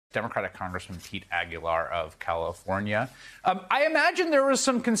Democratic Congressman Pete Aguilar of California. I imagine there was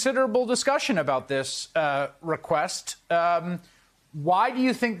some considerable discussion about this request. Why do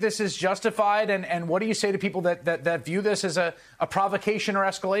you think this is justified, and what do you say to people that view this as a provocation or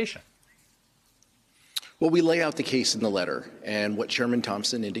escalation? Well, we lay out the case in the letter, and what Chairman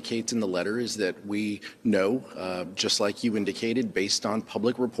Thompson indicates in the letter is that we know, just like you indicated, based on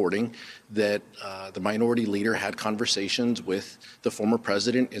public reporting, that the minority leader had conversations with the former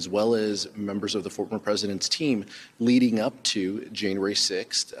president as well as members of the former president's team leading up to January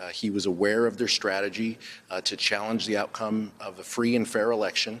 6th. He was aware of their strategy to challenge the outcome of a free and fair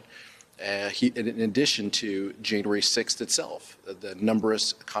election. In addition to January 6th itself, the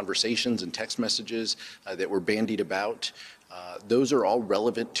numerous conversations and text messages that were bandied about, those are all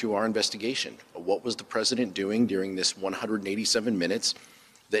relevant to our investigation. What was the president doing during this 187 minutes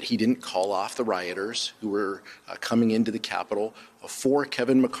that he didn't call off the rioters who were coming into the Capitol for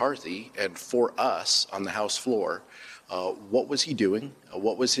Kevin McCarthy and for us on the House floor? What was he doing?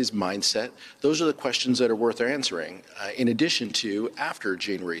 What was his mindset? Those are the questions that are worth answering, in addition to after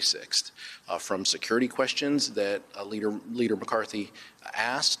January 6th, from security questions that Leader McCarthy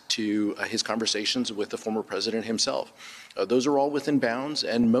asked to his conversations with the former president himself. Those are all within bounds,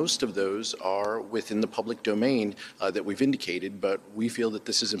 and most of those are within the public domain that we've indicated, but we feel that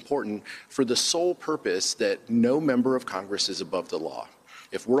this is important for the sole purpose that no member of Congress is above the law.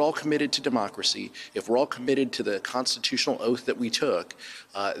 If we're all committed to democracy, if we're all committed to the constitutional oath that we took,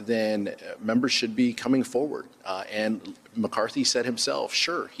 then members should be coming forward. And McCarthy said himself,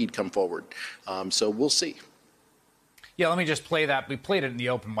 sure, he'd come forward. So we'll see. Yeah, let me just play that. We played it in the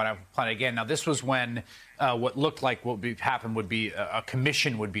open, but I'll play it again. Now, this was when what looked like what would happen would be a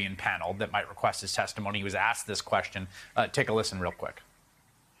commission would be impaneled that might request his testimony. He was asked this question. Take a listen real quick.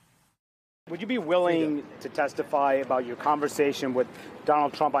 Would you be willing to testify about your conversation with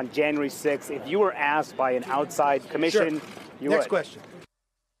Donald Trump on January 6th if you were asked by an outside commission? Sure. You Next would. question.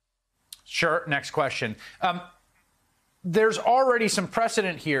 Sure. Next question. There's already some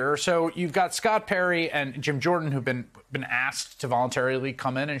precedent here. So you've got Scott Perry and Jim Jordan who've been asked to voluntarily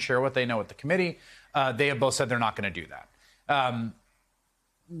come in and share what they know at the committee. They have both said they're not going to do that.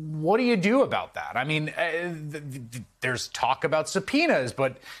 What do you do about that? I mean, there's talk about subpoenas,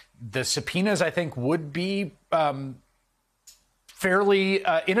 but the subpoenas, I think, would be fairly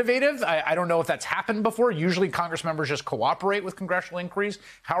innovative. I don't know if that's happened before. Usually Congress members just cooperate with congressional inquiries.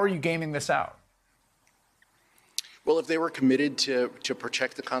 How are you gaming this out? Well, if they were committed to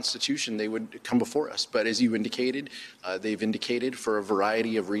protect the Constitution, they would come before us. But as you indicated, they've indicated for a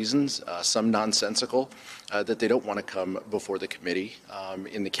variety of reasons, some nonsensical, that they don't want to come before the committee.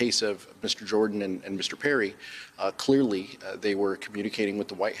 In the case of Mr. Jordan and Mr. Perry, clearly they were communicating with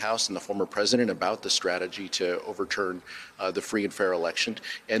the White House and the former president about the strategy to overturn the free and fair election.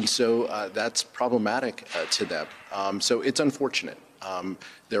 And so that's problematic to them. So it's unfortunate.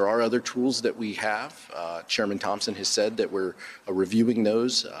 There are other tools that we have. Chairman Thompson has said that we're reviewing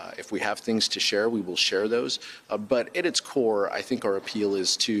those. If we have things to share, we will share those. But at its core, I think our appeal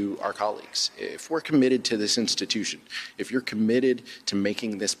is to our colleagues. If we're committed to this institution, if you're committed to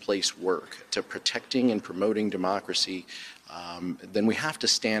making this place work, to protecting and promoting democracy, then we have to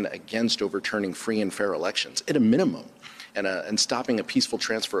stand against overturning free and fair elections at a minimum and stopping a peaceful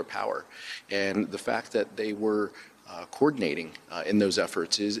transfer of power. And the fact that they were coordinating in those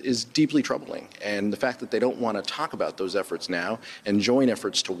efforts is deeply troubling. And the fact that they don't want to talk about those efforts now and join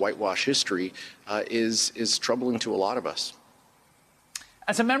efforts to whitewash history is troubling to a lot of us.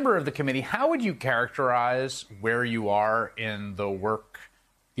 As a member of the committee, how would you characterize where you are in the work,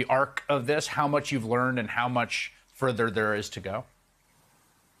 the arc of this, how much you've learned and how much further there is to go?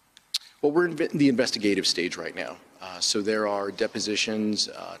 Well, we're in the investigative stage right now. So there are depositions,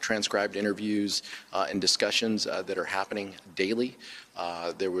 transcribed interviews, and discussions that are happening daily.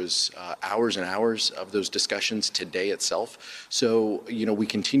 There was hours and hours of those discussions today itself. So, we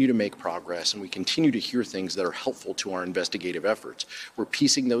continue to make progress and we continue to hear things that are helpful to our investigative efforts. We're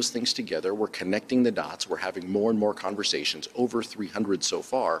piecing those things together. We're connecting the dots. We're having more and more conversations, over 300 so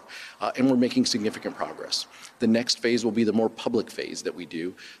far, and we're making significant progress. The next phase will be the more public phase that we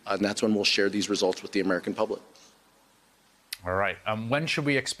do, and that's when we'll share these results with the American public. All right. When should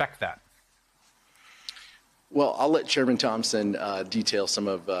we expect that? Well, I'll let Chairman Thompson detail some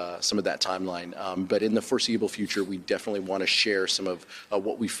of that timeline. But in the foreseeable future, we definitely want to share some of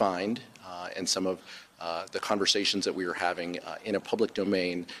what we find and some of the conversations that we are having in a public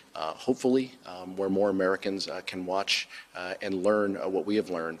domain, hopefully where more Americans can watch and learn what we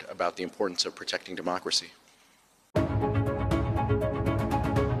have learned about the importance of protecting democracy.